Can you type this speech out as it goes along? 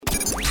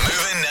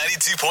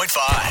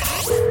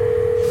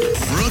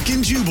102.5. Brooke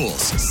and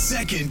Jubal's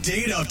second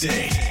date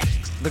update.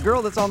 The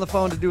girl that's on the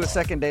phone to do a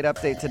second date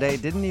update today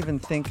didn't even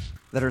think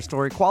that her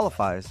story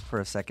qualifies for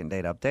a second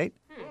date update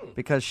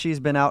because she's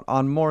been out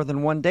on more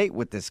than one date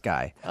with this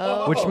guy,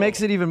 which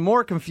makes it even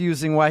more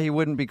confusing why he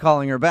wouldn't be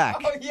calling her back.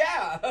 Oh,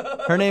 yeah.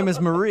 Her name is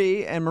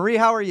Marie, and Marie,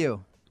 how are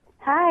you?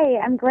 Hi,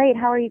 I'm great.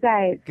 How are you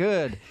guys?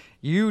 Good.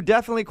 You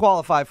definitely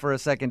qualify for a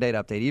second date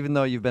update, even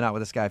though you've been out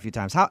with this guy a few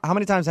times. How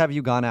many times have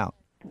you gone out?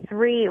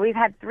 3. We've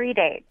had 3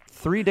 dates.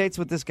 3 dates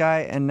with this guy,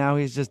 and now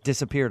he's just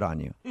disappeared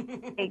on you.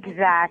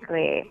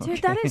 Exactly.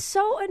 Dude, that is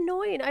so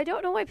annoying. I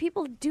don't know why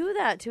people do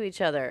that to each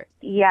other.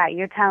 Yeah,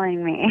 you're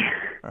telling me.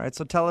 All right,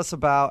 so tell us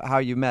about how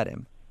you met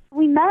him.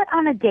 We met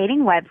on a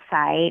dating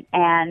website,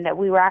 and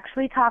we were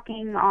actually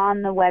talking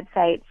on the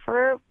website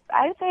for,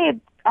 I'd say,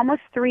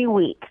 almost 3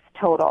 weeks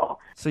total.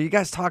 So you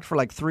guys talked for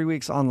like 3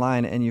 weeks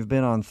online, and you've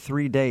been on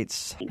 3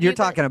 dates. You're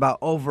talking about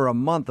over a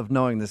month of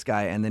knowing this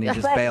guy, and then he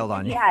just bailed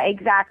on you. Yeah,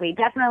 exactly.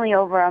 Definitely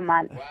over a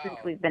month since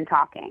we've been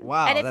talking.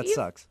 Wow, And that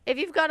sucks. If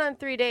you've gone on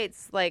 3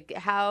 dates, like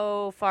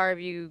how far have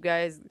you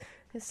guys,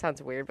 this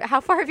sounds weird, but how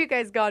far have you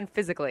guys gone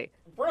physically?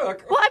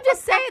 Brooke. Well, I'm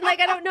just saying, like,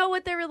 I don't know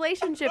what their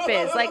relationship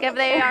is. Like, have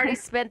they already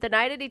spent the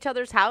night at each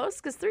other's house?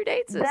 Because 3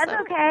 dates is That's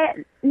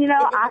okay. You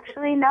know,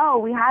 actually, no,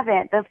 we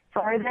haven't. The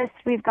furthest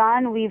we've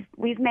gone,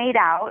 we've made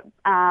out.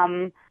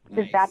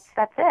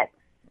 That's it.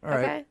 All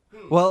right.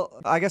 Okay. Well,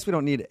 I guess we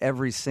don't need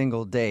every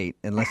single date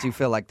unless you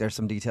feel like there's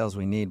some details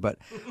we need. But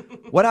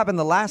what happened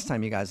the last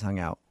time you guys hung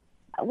out?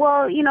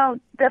 Well, you know,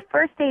 the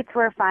first dates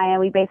were fine.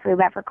 We basically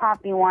met for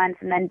coffee once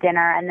and then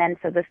dinner. And then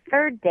so the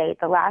third date,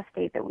 the last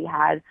date that we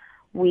had,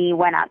 we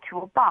went out to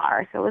a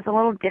bar. So it was a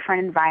little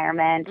different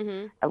environment,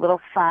 a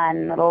little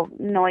fun, a little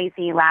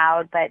noisy,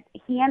 loud. But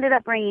he ended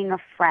up bringing a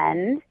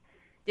friend.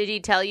 Did he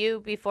tell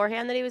you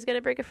beforehand that he was going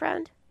to bring a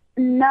friend?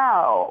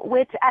 No,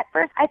 which at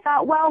first I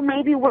thought, well,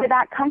 maybe we're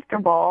that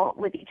comfortable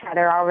with each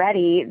other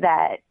already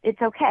that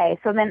it's okay.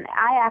 So then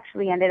I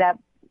actually ended up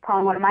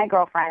calling one of my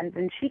girlfriends,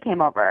 and she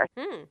came over.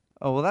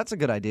 Oh, well, that's a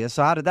good idea.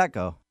 So how did that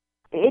go?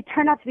 It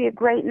turned out to be a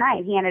great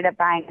night. He ended up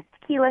buying us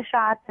tequila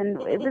shots, and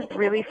it was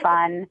really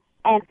fun.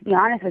 And to be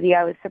honest with you,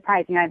 I was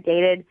surprised. You know, I've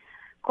dated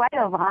quite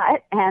a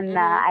lot, and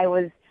I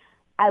was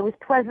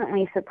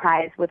pleasantly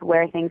surprised with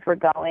where things were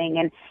going.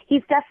 And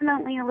he's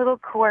definitely a little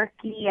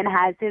quirky and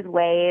has his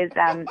ways,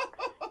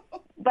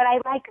 but I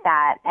like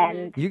that.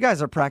 And You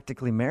guys are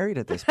practically married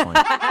at this point.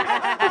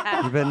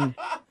 You've been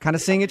kind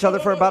of seeing each other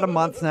for about a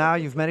month now.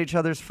 You've met each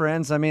other's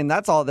friends. I mean,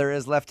 that's all there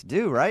is left to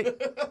do, right?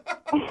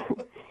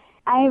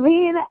 I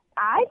mean,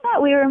 I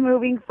thought we were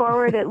moving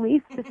forward at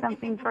least to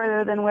something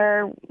further than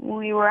where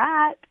we were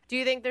at. Do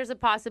you think there's a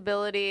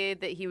possibility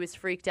that he was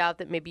freaked out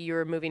that maybe you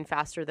were moving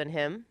faster than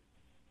him?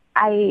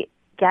 I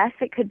guess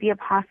it could be a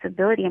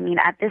possibility. I mean,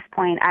 at this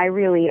point, I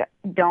really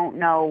don't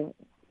know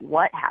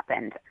what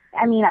happened.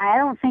 I mean, I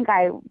don't think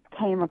I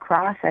came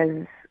across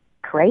as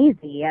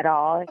crazy at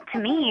all. To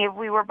me,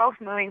 we were both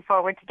moving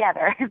forward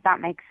together, if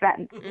that makes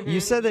sense. You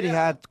said that he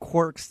had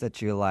quirks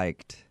that you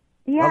liked.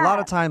 Yeah. A lot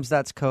of times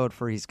that's code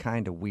for he's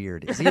kind of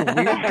weird. Is he a weird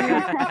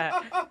dude?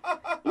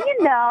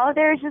 You know,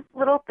 there's just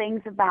little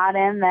things about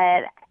him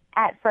that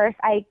at first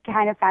I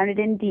kind of found it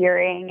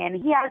endearing.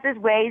 And he has his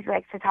ways, he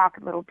likes to talk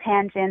little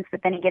tangents,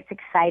 but then he gets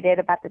excited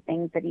about the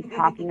things that he's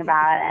talking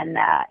about. And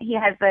he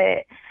has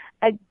a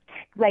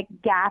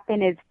gap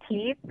in his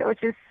teeth,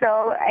 which is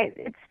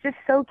it's just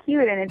so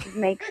cute, and it just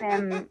makes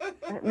him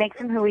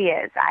who he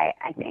is,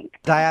 I think.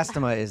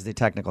 Diastema is the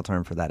technical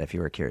term for that, if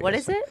you were curious. What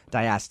is it?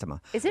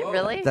 Diastema. Is it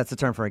really? That's the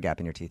term for a gap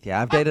in your teeth.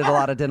 Yeah, I've dated a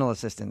lot of dental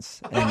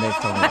assistants, and they've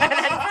told me that.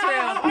 That's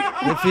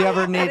true. If you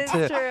ever need That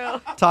is to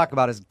true. talk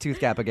about his tooth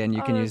gap again,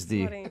 you can use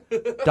the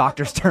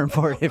doctor's term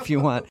for it if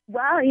you want.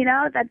 Well, you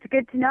know, that's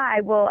good to know.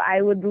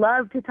 I would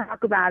love to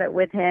talk about it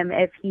with him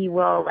if he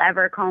will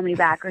ever call me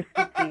back or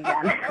speak to me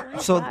again.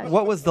 So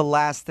what was the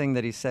last thing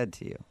that he said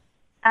to you?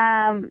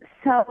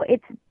 So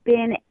it's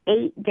been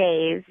 8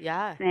 days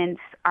Yeah. since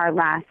our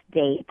last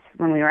date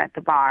when we were at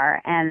the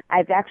bar, and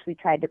I've actually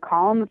tried to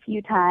call him a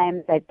few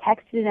times. I've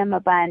texted him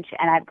a bunch,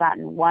 and I've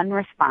gotten one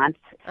response,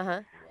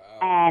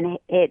 and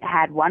it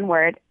had one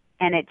word,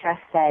 and it just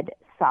said,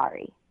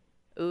 sorry.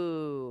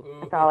 Ooh.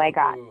 That's all I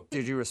got.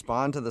 Did you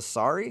respond to the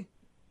sorry?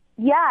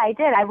 Yeah, I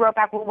did. I wrote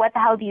back, well, what the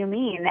hell do you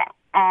mean?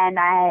 And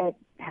I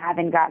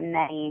haven't gotten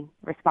any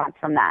response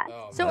from that.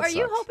 So that are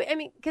you sucks. hoping, I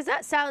mean, because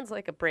that sounds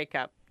like a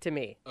breakup to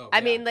me. Oh, I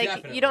yeah, mean, like,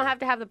 definitely. you don't have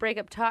to have the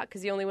breakup talk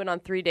because you only went on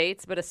 3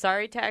 dates, but a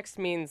sorry text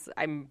means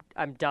I'm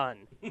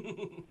done.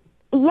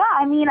 Yeah,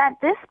 I mean, at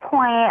this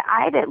point,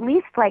 I'd at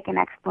least like an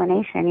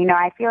explanation. You know,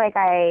 I feel like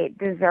I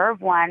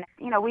deserve one.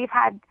 You know, we've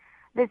had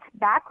this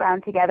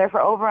background together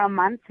for over a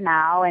month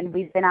now, and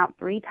we've been out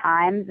 3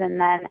 times, and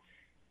then,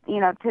 you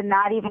know, to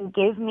not even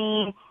give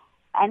me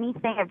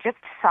anything of just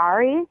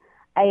sorry,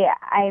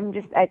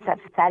 it's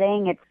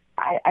upsetting.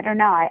 I don't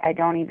know. I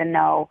don't even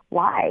know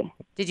why.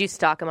 Did you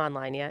stalk him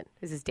online yet?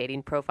 Is his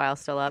dating profile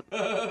still up?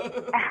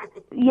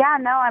 Yeah,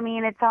 no, I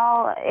mean, it's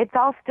all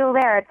still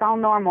there. It's all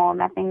normal.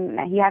 Nothing,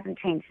 he hasn't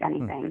changed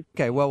anything.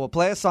 Okay, well, we'll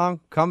play a song,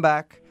 come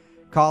back,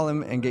 Call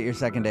him and get your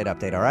second date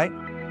update, all right?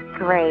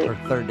 Great. Or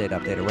third date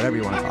update, or whatever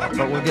you want to call it.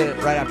 But we'll get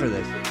it right after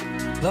this.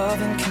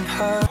 Loving can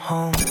hurt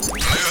home.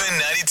 Moving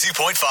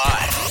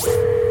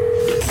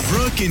 92.5.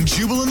 Brooke and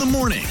Jubal in the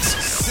mornings.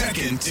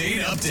 Second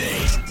date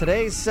update.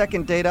 Today's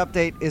second date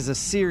update is a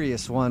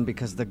serious one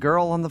because the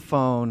girl on the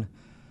phone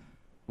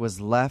was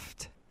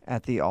left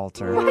at the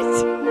altar. What?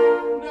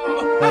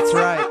 That's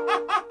right.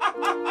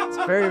 It's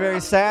a very, very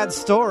sad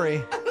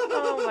story.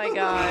 Oh my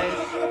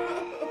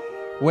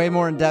gosh. Way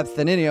more in depth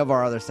than any of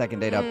our other second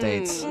date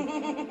updates.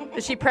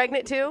 Is she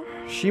pregnant too?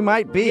 She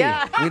might be.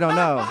 Yeah. We don't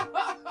know.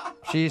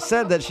 She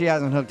said that she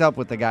hasn't hooked up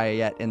with the guy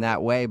yet in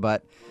that way,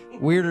 but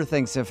weirder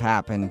things have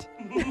happened.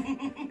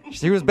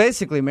 She was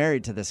basically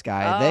married to this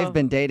guy. Oh. They've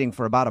been dating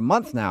for about a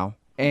month now,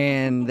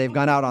 and they've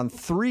gone out on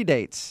 3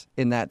 dates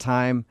in that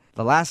time.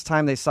 The last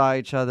time they saw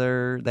each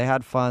other, they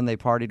had fun. They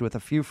partied with a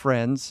few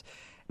friends.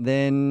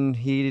 Then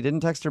he didn't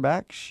text her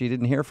back. She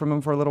didn't hear from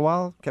him for a little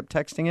while, kept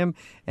texting him,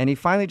 and he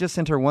finally just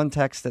sent her one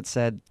text that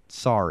said,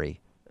 sorry.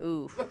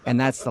 Ooh. And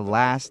that's the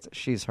last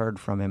she's heard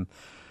from him.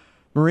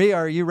 Marie,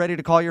 are you ready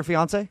to call your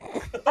fiance?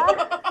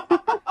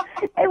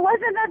 It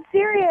wasn't that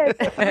serious.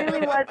 It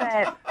really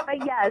wasn't.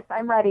 But yes,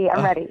 I'm ready.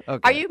 I'm ready.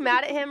 Okay. Are you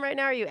mad at him right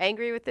now? Are you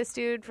angry with this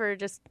dude for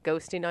just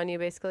ghosting on you,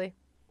 basically?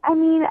 I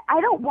mean, I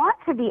don't want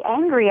to be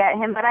angry at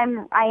him, but I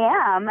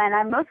am, and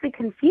I'm mostly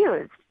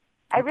confused.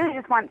 I really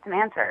just want some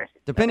answers.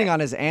 Depending on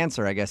his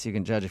answer, I guess you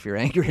can judge if you're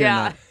angry or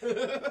Yeah.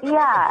 not.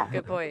 Yeah.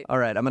 Good point. All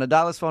right, I'm going to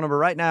dial his phone number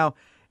right now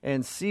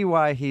and see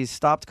why he's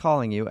stopped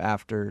calling you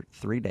after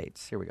 3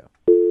 dates. Here we go.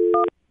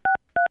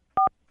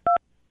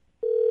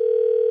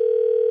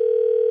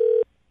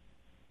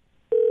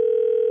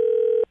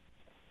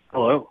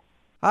 Hello.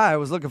 Hi, I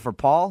was looking for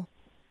Paul.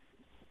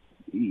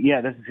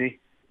 Yeah, this is he.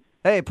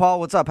 Hey,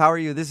 Paul, what's up? How are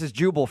you? This is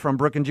Jubal from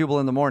Brooke and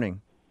Jubal in the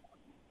Morning.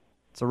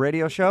 It's a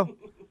radio show.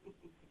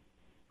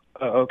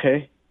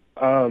 Okay.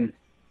 What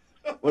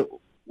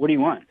do you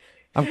want?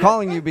 I'm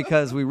calling you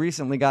because we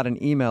recently got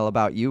an email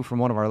about you from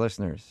one of our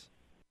listeners.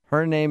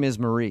 Her name is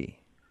Marie.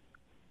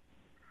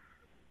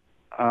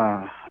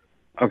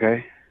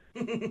 Okay.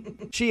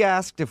 She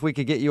asked if we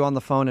could get you on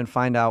the phone and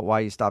find out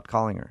why you stopped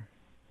calling her.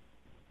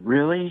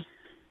 Really?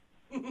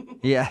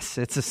 Yes,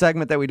 it's a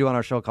segment that we do on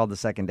our show called the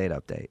Second Date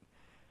Update.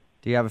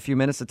 Do you have a few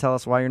minutes to tell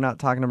us why you're not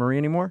talking to Marie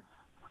anymore?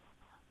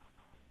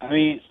 I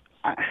mean,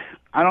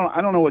 I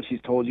don't know what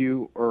she's told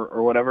you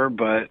or whatever,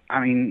 but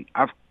I mean,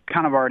 I've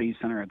kind of already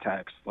sent her a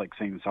text like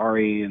saying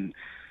sorry, and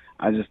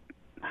I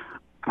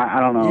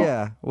don't know.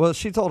 Yeah, well,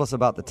 she told us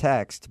about the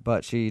text,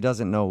 but she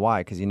doesn't know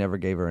why because you never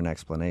gave her an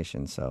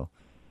explanation. So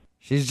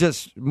she's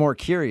just more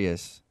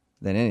curious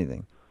than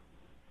anything.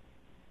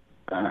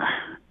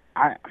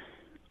 I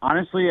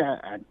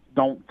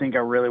don't think I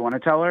really want to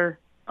tell her.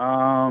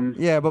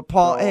 Yeah, but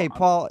Paul, so, hey,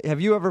 Paul,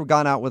 have you ever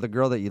gone out with a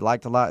girl that you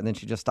liked a lot and then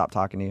she just stopped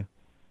talking to you?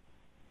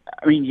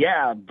 I mean,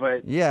 yeah,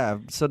 but Yeah,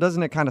 so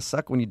doesn't it kind of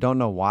suck when you don't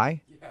know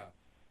why?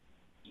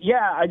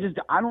 yeah,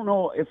 I don't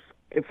know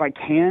if I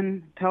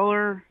can tell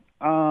her.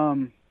 I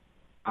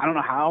don't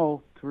know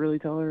how to really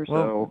tell her.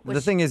 Well, So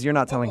the thing is, you're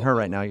not telling her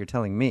right now. You're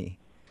telling me,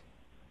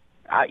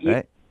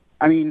 right?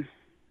 I mean,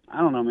 I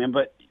don't know, man,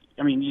 but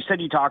I mean, you said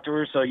you talked to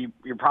her, so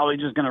you're probably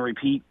just going to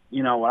repeat,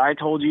 what I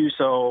told you.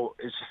 So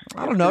it's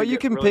I don't know. You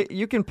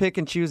can pick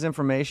and choose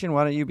information.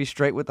 Why don't you be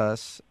straight with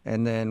us,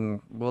 and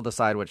then we'll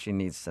decide what she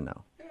needs to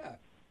know.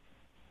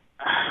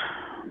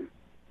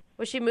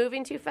 Was she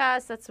moving too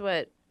fast? That's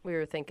what we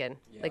were thinking.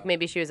 Like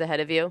maybe she was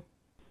ahead of you.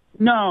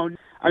 No,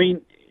 I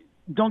mean,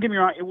 don't get me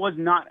wrong.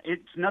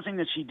 It's nothing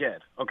that she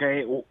did.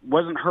 Okay, it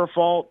wasn't her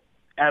fault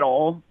at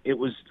all. It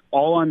was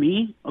all on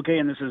me. Okay,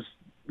 and this is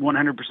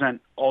 100%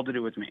 all to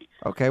do with me.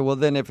 Okay, well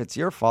then, if it's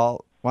your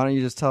fault, why don't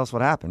you just tell us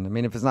what happened? I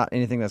mean, if it's not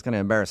anything that's going to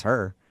embarrass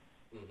her.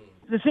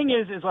 The thing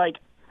is like,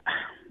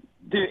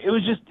 dude, it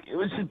was just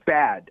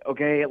bad.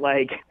 Okay,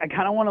 like I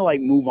kind of want to like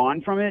move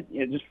on from it.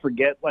 Just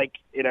forget like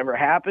it ever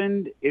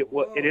happened. It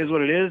is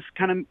what it is,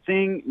 kind of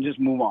thing. And just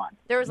move on.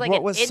 There was like What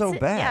an was so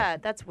bad? Yeah,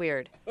 that's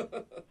weird.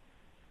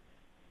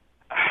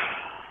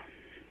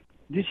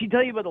 Did she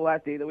tell you about the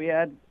last date that we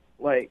had?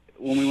 Like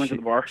when we went to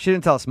the bar? She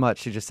didn't tell us much.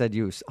 She just said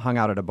you hung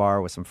out at a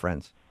bar with some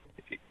friends.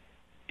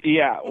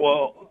 Yeah.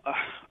 Well,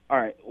 all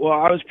right. Well,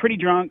 I was pretty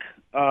drunk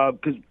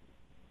because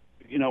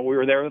we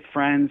were there with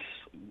friends,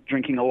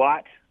 drinking a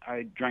lot.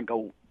 I drank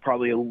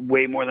probably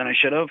way more than I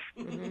should have,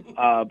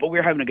 but we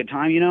were having a good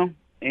time,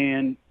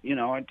 and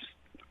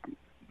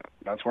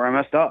that's where I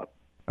messed up.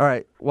 All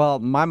right. Well,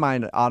 my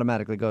mind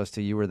automatically goes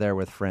to you were there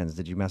with friends.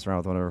 Did you mess around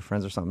with one of her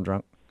friends or something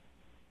drunk?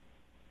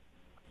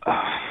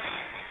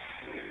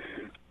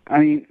 I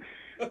mean,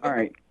 all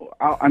right.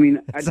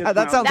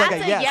 That sounds like That's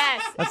a a yes.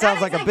 yes. That sounds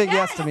That like is a a big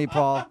yes. yes to me,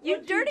 Paul.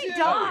 You dirty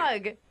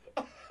dog.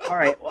 All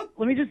right. Well,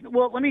 let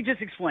me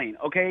just explain.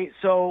 Okay.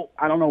 So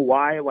I don't know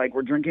why. Like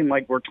we're drinking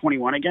like we're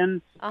 21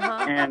 again,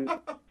 and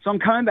so I'm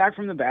coming back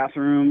from the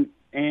bathroom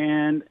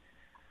and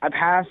I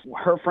pass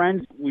her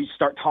friends. We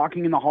start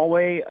talking in the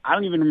hallway. I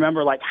don't even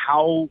remember like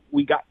how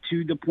we got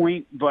to the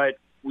point, but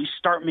we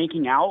start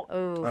making out.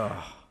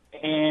 Oh.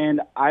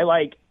 And I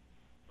like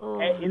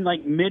in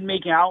like mid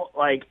making out,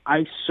 like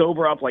I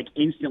sober up like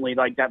instantly,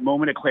 like that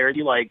moment of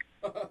clarity, like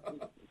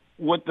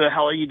what the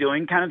hell are you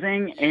doing kind of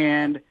thing.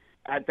 And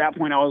at that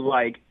point I was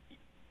like,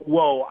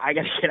 whoa, I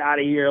got to get out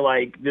of here.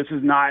 Like, this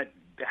is not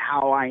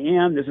how I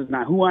am. This is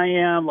not who I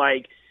am.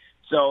 Like,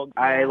 so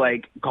I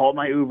like called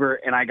my Uber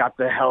and I got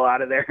the hell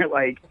out of there.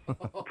 Like,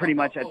 pretty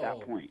much at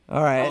that point.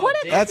 All right.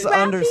 That's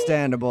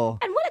understandable.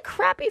 And what a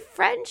crappy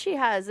friend she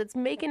has that's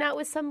making out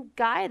with some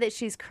guy that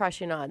she's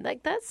crushing on.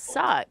 Like, that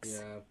sucks.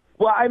 Yeah.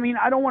 Well, I mean,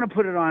 I don't want to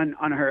put it on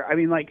her. I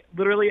mean, like,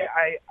 literally,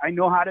 I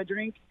know how to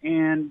drink,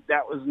 and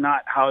that was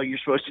not how you're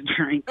supposed to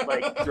drink,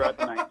 like, throughout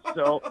the night.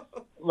 So,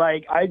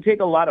 like, I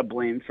take a lot of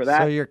blame for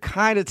that. So you're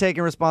kind of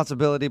taking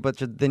responsibility, but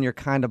then you're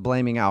kind of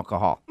blaming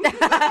alcohol. This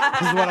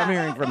is what I'm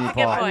hearing from you,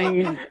 Paul. I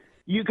mean,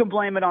 you can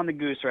blame it on the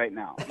goose right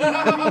now. You know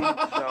what I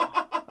mean?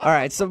 So. All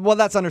right. So, well,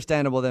 that's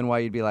understandable then why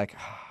you'd be like,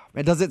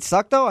 does it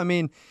suck, though? I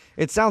mean,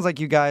 it sounds like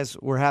you guys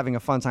were having a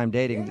fun time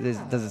dating.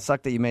 Does it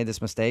suck that you made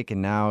this mistake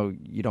and now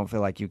you don't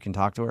feel like you can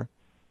talk to her?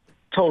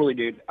 Totally,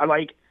 dude.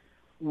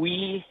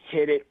 We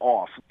hit it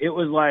off. It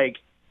was like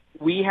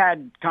we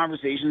had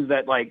conversations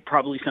that, like,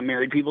 probably some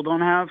married people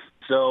don't have.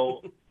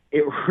 So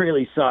it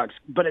really sucks.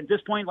 But at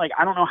this point, like,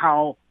 I don't know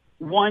how,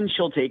 one,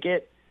 she'll take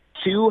it,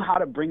 two, how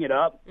to bring it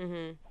up,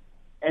 and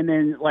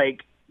then,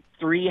 like,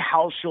 three,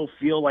 how she'll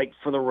feel like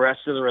for the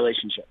rest of the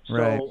relationship. So,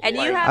 Right. And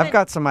you I've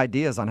got some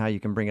ideas on how you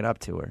can bring it up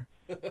to her.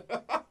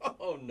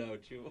 Oh, no,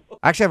 Jubal.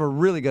 I actually have a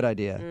really good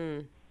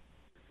idea.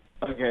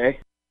 Okay.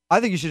 I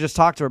think you should just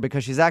talk to her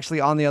because she's actually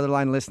on the other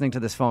line listening to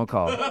this phone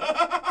call.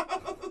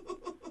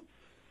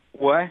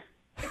 What?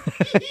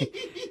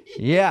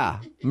 Yeah.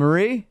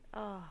 Marie?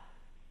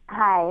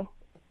 Hi.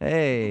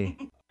 Hey.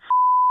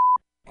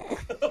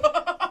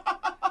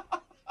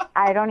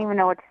 I don't even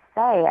know what to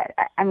say.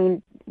 I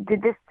mean,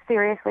 did this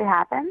seriously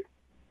happen?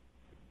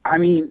 I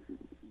mean,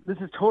 this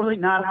is totally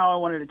not how I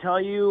wanted to tell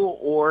you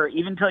or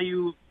even tell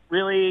you,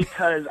 really,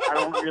 because I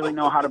don't really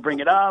know how to bring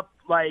it up.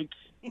 Like,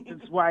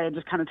 that's why I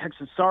just kind of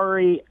texted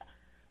sorry.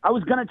 I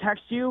was going to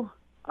text you,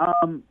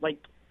 like,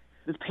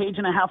 this page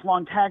and a half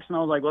long text, and I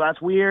was like, well,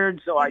 that's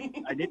weird, so I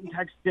didn't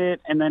text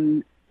it, and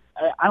then,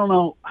 I don't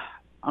know,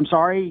 I'm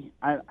sorry.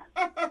 I'm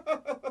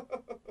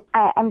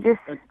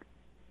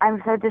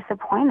so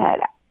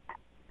disappointed.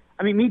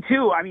 I mean, me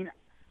too. I mean,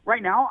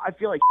 right now, I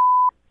feel like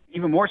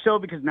even more so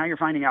because now you're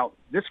finding out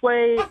this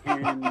way,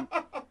 and,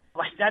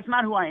 like, that's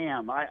not who I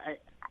am. I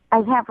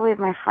can't believe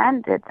my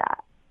friend did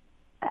that.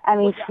 I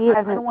mean, she I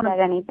hasn't don't wanna- said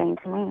anything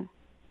to me.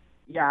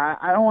 Yeah,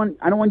 I don't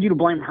want you to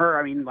blame her.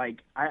 I mean,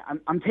 like,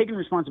 I'm taking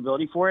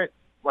responsibility for it.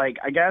 Like,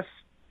 I guess.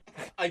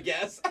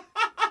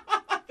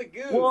 The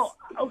goose. Well,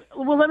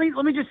 let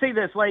me just say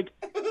this. Like,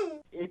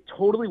 it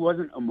totally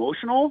wasn't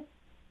emotional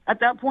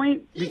at that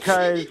point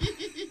because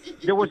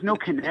there was no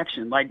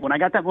connection. Like, when I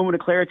got that moment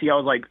of clarity, I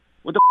was like,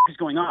 what the is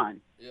going on?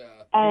 Yeah.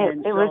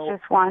 And it was so-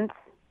 just once.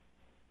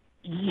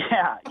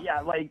 Yeah,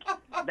 like,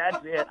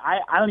 that's it.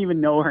 I don't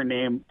even know her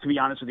name, to be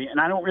honest with you, and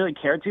I don't really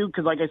care to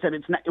because, like I said,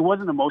 it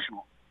wasn't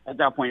emotional at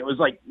that point. It was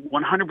like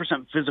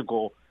 100%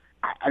 physical.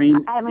 I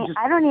mean, I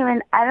don't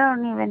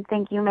even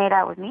think you made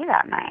out with me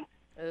that night.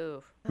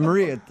 Ooh.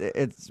 Marie,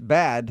 it's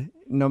bad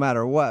no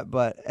matter what,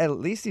 but at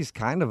least he's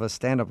kind of a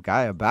stand-up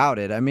guy about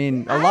it. I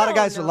mean, a lot of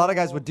guys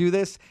would do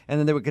this, and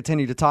then they would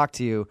continue to talk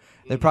to you.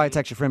 They'd probably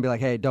text your friend and be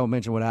like, hey, don't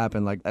mention what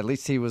happened. Like, at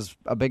least he was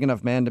a big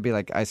enough man to be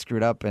like, I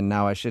screwed up, and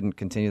now I shouldn't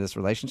continue this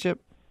relationship.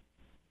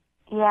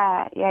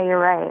 Yeah, you're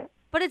right.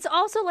 But it's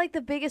also like the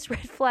biggest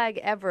red flag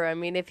ever. I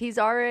mean, if he's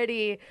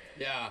already...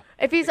 Yeah.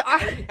 If he's... How are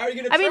you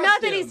going to I mean,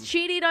 not trust that him? he's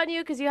cheating on you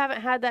because you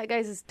haven't had that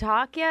guy's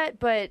talk yet,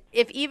 but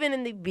if even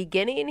in the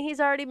beginning he's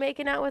already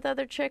making out with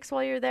other chicks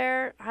while you're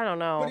there, I don't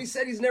know. But he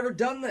said he's never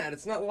done that.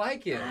 It's not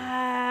like him.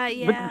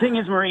 Yeah. But the thing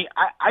is, Marie,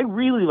 I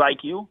really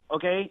like you,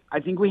 okay? I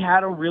think we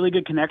had a really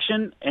good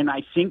connection, and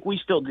I think we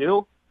still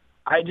do.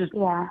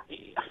 Yeah.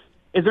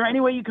 Is there any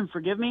way you can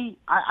forgive me?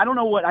 I don't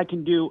know what I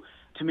can do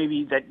to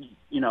maybe that,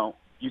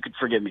 you could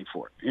forgive me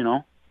for, Yeah,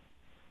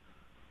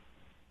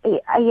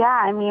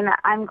 I mean,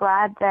 I'm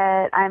glad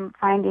that I'm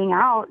finding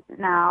out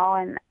now,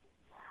 and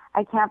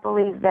I can't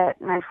believe that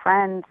my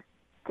friend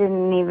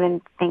didn't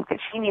even think that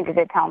she needed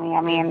to tell me.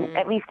 I mean,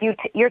 at least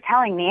you're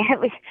telling me.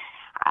 At least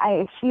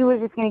she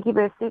was just going to keep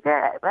it a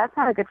secret. That's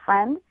not a good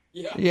friend.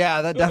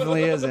 Yeah, that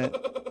definitely isn't.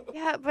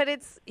 Yeah, but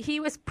he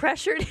was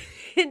pressured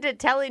into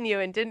telling you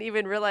and didn't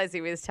even realize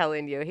he was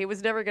telling you. He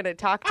was never going to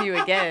talk to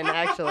you again,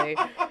 actually.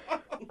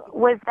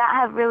 Was that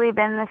have really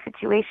been the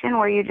situation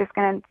where you just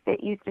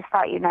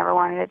thought you never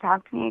wanted to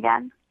talk to me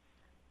again?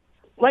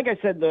 Like I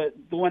said, the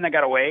one that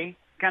got away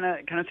kind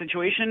of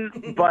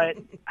situation, but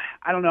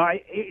I don't know.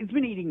 It's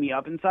been eating me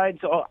up inside,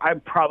 so I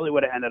probably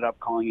would have ended up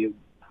calling you.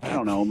 I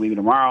don't know, maybe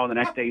tomorrow, the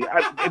next day.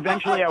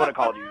 Eventually, I would have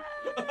called you.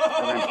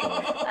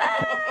 Eventually.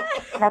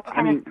 That's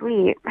kind of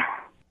sweet.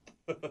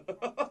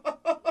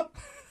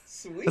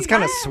 Sweet. It's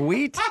kind of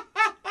sweet.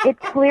 It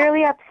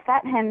clearly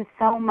upset him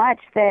so much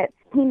that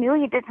he knew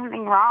he did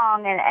something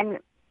wrong, and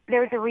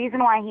there was a reason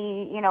why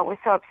he, was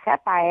so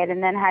upset by it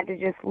and then had to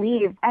just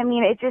leave. I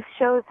mean, it just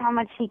shows how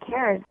much he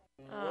cares.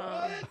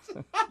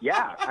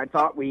 Yeah, I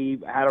thought we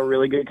had a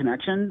really good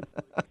connection,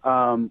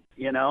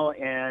 you know,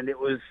 and it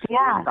was.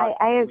 Yeah,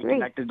 I agree. We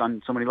connected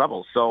on so many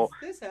levels. So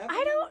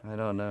I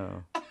don't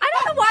know. I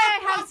don't know why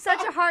I have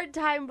such a hard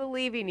time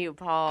believing you,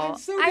 Paul. I'm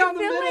so I down the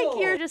feel like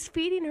middle. you're just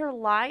feeding her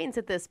lines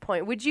at this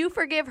point. Would you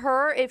forgive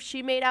her if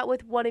she made out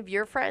with one of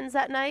your friends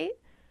that night?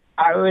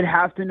 I would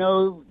have to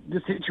know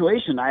the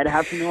situation. I'd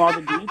have to know all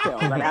the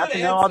details. I'd have to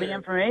know all the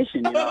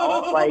information, you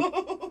know? Like,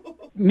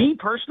 me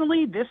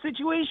personally, this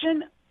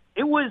situation,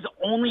 it was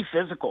only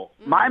physical.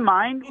 My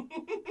mind,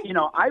 you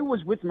know, I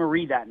was with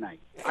Marie that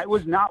night. I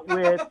was not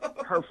with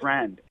her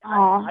friend.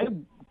 I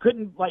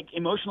couldn't, like,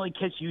 emotionally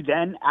kiss you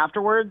then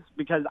afterwards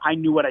because I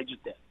knew what I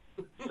just did.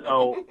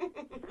 So,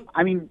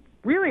 I mean,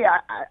 really,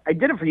 I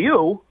did it for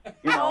you,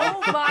 you know?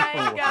 Oh,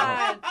 my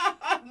God.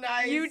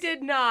 Nice. You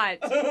did not.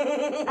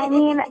 I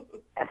mean,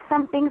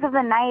 some things of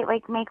the night,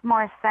 like, make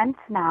more sense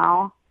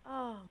now.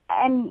 Oh,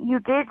 And you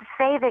did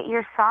say that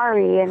you're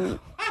sorry, and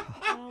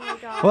oh my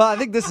God. Well, I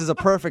think this is a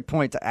perfect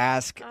point to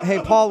ask.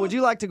 Hey, Paul, would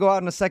you like to go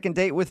out on a second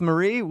date with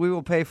Marie? We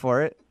will pay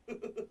for it.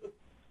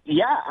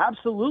 Yeah,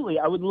 absolutely.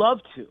 I would love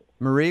to.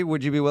 Marie,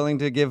 would you be willing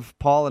to give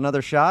Paul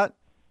another shot?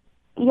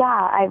 yeah,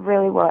 I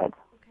really would.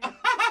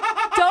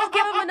 Don't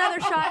give him another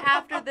shot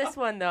after this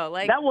one, though.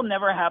 Like, That will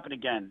never happen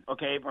again,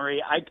 okay,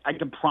 Marie? I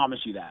can promise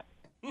you that.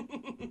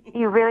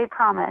 You really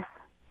promise?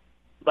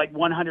 Like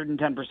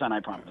 110%, I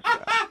promise.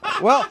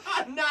 Well,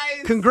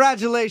 Nice.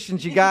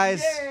 congratulations, you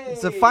guys. Yay.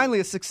 It's finally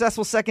a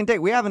successful second date.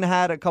 We haven't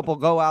had a couple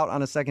go out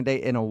on a second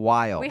date in a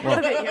while. we Well,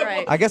 haven't, you're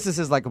right. I guess this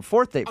is like a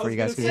fourth date for you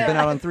guys because you've been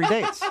out on 3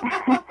 dates.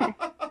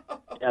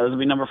 Yeah, this will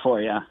be number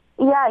 4, yeah.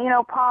 Yeah, you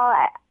know, Paul,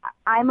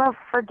 I'm a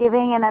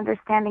forgiving and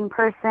understanding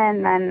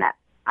person, and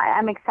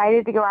I'm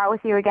excited to go out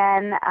with you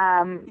again.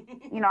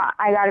 You know,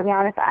 I got to be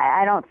honest,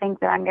 I don't think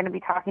that I'm going to be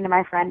talking to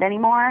my friend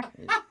anymore.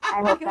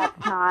 I hope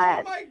that's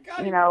not,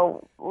 you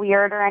know,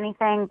 weird or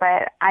anything,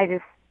 but I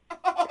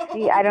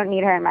don't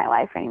need her in my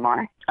life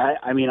anymore.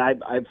 I mean, I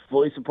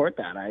fully support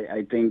that.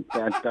 I think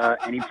that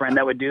any friend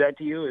that would do that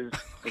to you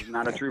is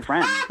not a true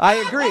friend. I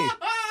agree.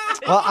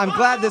 Well, I'm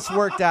glad this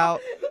worked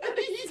out.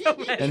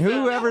 And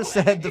whoever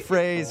said the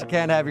phrase, you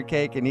can't have your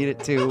cake and eat it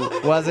too,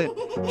 wasn't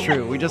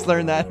true. We just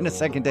learned that in a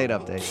second date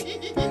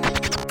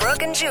update.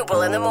 Brooke and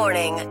Jubal in the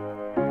morning.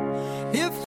 If